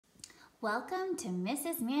Welcome to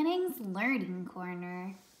Mrs. Manning's Learning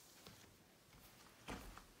Corner.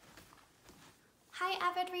 Hi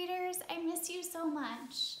avid readers, I miss you so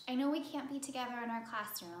much. I know we can't be together in our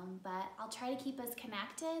classroom, but I'll try to keep us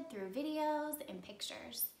connected through videos and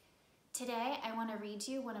pictures. Today I want to read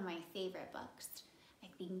you one of my favorite books. I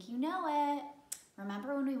think you know it.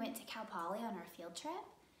 Remember when we went to Cal Poly on our field trip?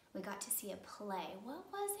 We got to see a play. What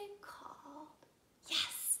was it called?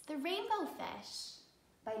 Yes, The Rainbow Fish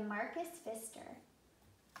by Marcus Pfister.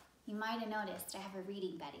 You might have noticed I have a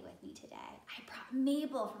reading buddy with me today. I brought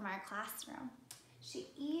Mabel from our classroom. She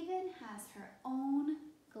even has her own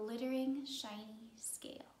glittering shiny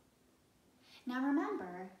scale. Now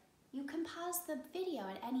remember, you can pause the video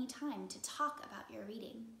at any time to talk about your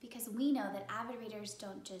reading because we know that avid readers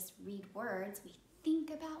don't just read words, we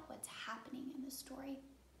think about what's happening in the story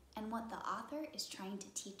and what the author is trying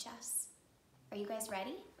to teach us. Are you guys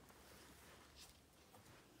ready?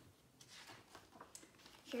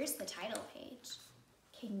 Here's the title page.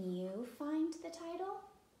 Can you find the title?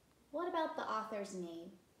 What about the author's name?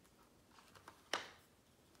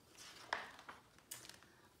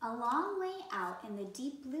 A long way out in the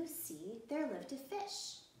deep blue sea, there lived a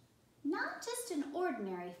fish. Not just an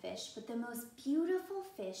ordinary fish, but the most beautiful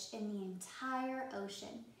fish in the entire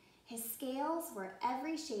ocean. His scales were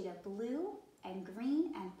every shade of blue and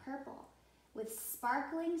green and purple, with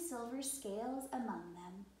sparkling silver scales among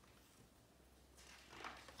them.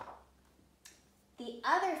 The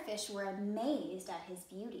other fish were amazed at his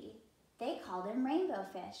beauty. They called him Rainbow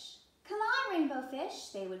Fish. "Come on, Rainbow Fish,"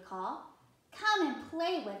 they would call. "Come and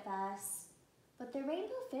play with us." But the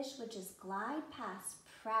Rainbow Fish would just glide past,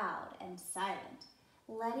 proud and silent,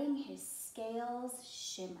 letting his scales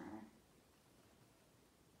shimmer.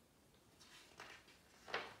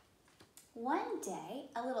 One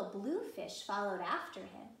day, a little blue fish followed after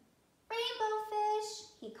him. "Rainbow Fish,"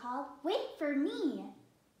 he called, "wait for me.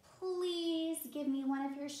 Please give me one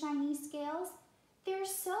of your shiny scales. They're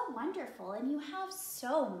so wonderful and you have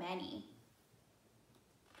so many."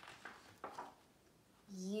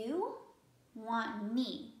 "You want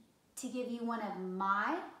me to give you one of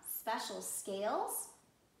my special scales?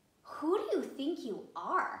 Who do you think you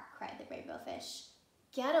are?" cried the Rainbow Fish.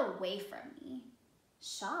 "Get away from me."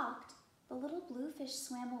 Shocked, the little blue fish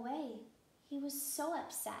swam away. He was so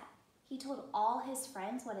upset. He told all his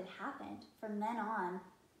friends what had happened. From then on,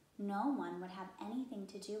 no one would have anything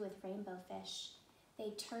to do with Rainbow Fish.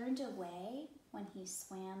 They turned away when he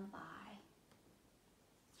swam by.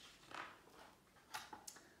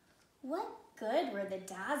 What good were the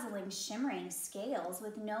dazzling, shimmering scales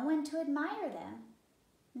with no one to admire them?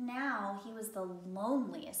 Now he was the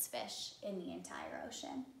loneliest fish in the entire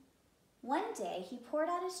ocean. One day he poured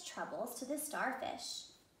out his troubles to the starfish.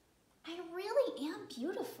 "I really am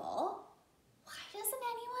beautiful. Why doesn't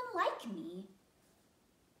anyone like me?"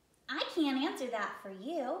 "I can't answer that for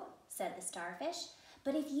you," said the starfish,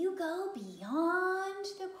 "but if you go beyond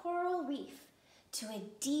the coral reef to a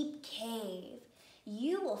deep cave,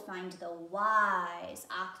 you will find the wise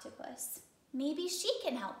octopus. Maybe she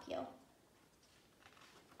can help you."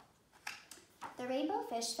 The Rainbow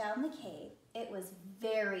Fish found the cave. It was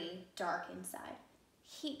very dark inside.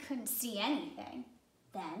 He couldn't see anything.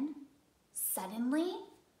 Then, suddenly,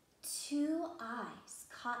 two eyes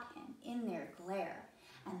caught him in their glare,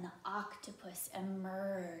 and the octopus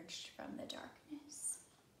emerged from the darkness.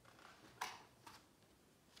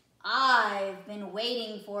 "I've been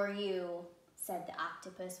waiting for you," said the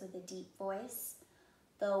octopus with a deep voice.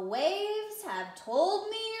 "The waves have told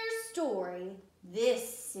me your story.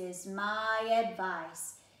 This is my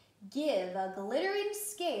advice. Give a glittering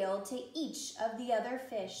scale to each of the other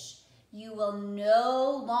fish. You will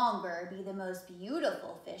no longer be the most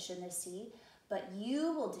beautiful fish in the sea, but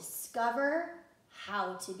you will discover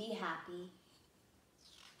how to be happy."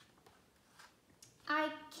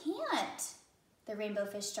 "I can't," the Rainbow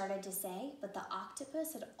Fish started to say, but the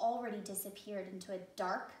octopus had already disappeared into a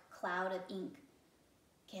dark cloud of ink.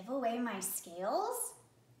 "Give away my scales?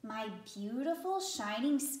 My beautiful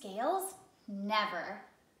shining scales? Never.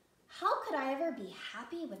 How could I ever be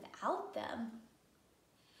happy without them?"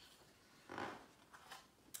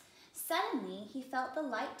 Suddenly, he felt the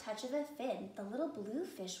light touch of a fin. The little blue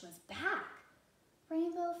fish was back.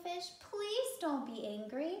 "Rainbow Fish, please don't be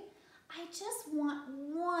angry. I just want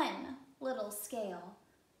one little scale."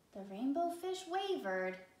 The Rainbow Fish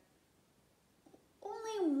wavered.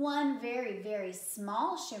 "Only one very, very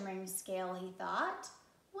small shimmering scale," he thought.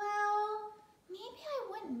 "Well, maybe I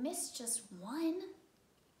wouldn't miss just one."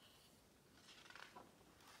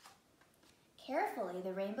 Carefully,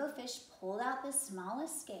 the Rainbow Fish pulled out the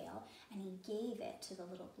smallest scale and he gave it to the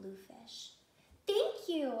little blue fish.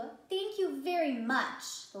 Thank you very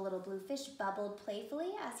much, the little blue fish bubbled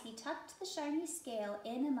playfully as he tucked the shiny scale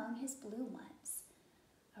in among his blue ones.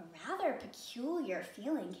 A rather peculiar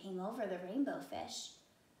feeling came over the rainbow fish.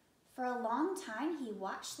 For a long time, he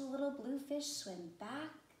watched the little blue fish swim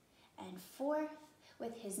back and forth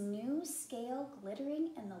with his new scale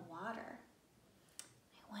glittering in the water.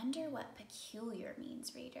 I wonder what peculiar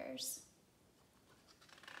means, readers.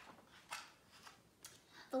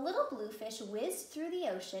 The little blue fish whizzed through the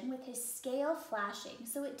ocean with his scale flashing,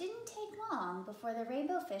 so it didn't take long before the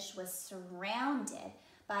rainbow fish was surrounded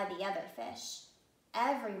by the other fish.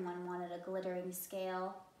 Everyone wanted a glittering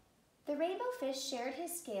scale. The rainbow fish shared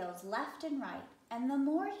his scales left and right, and the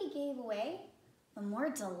more he gave away, the more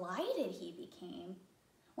delighted he became.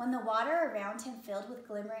 When the water around him filled with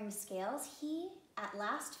glimmering scales, he at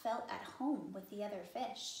last felt at home with the other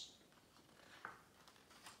fish.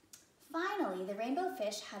 Finally, the rainbow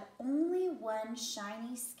fish had only one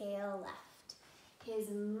shiny scale left. His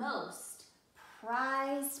most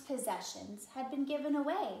prized possessions had been given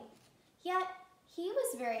away, yet he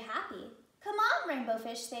was very happy. "Come on, rainbow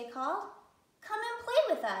fish," they called. "Come and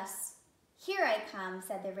play with us." "Here I come,"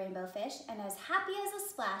 said the rainbow fish, and as happy as a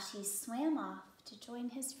splash, he swam off to join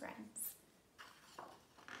his friends.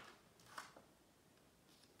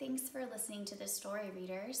 Thanks for listening to this story,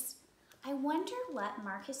 readers. I wonder what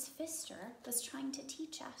Marcus Pfister was trying to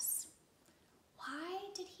teach us. Why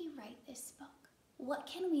did he write this book? What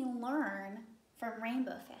can we learn from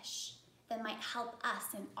rainbow fish that might help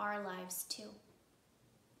us in our lives too?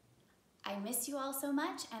 I miss you all so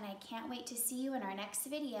much, and I can't wait to see you in our next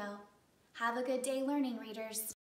video. Have a good day learning, readers.